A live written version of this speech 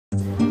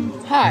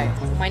Hi,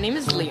 my name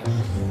is Leo.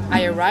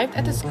 I arrived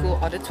at the school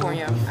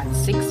auditorium at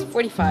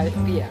 6:45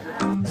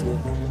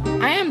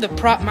 p.m. I am the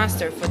prop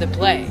master for the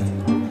play.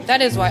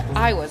 That is why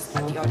I was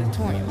at the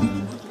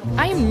auditorium.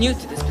 I am new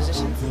to this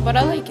position, but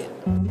I like it.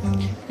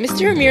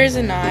 Mr. Ramirez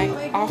and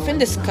I often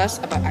discuss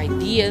about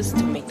ideas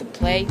to make the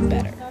play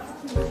better.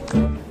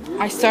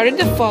 I started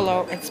to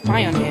follow and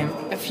spy on him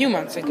a few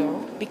months ago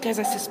because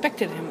I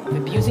suspected him of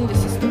abusing the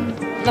system.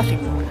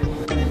 Nothing more.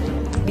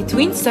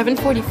 Between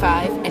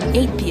 7:45 and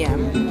 8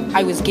 p.m.,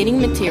 I was getting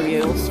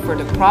materials for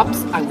the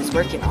props I was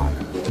working on.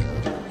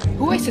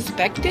 Who I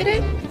suspected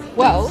it?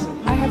 Well,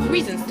 I have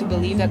reasons to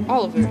believe that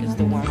Oliver is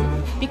the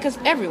one because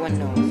everyone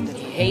knows that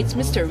he hates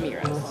Mr.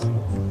 Ramirez.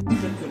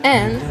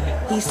 And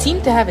he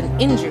seemed to have an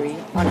injury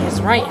on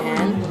his right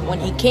hand when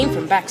he came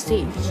from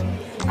backstage.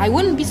 I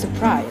wouldn't be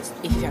surprised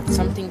if he had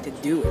something to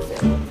do with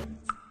it.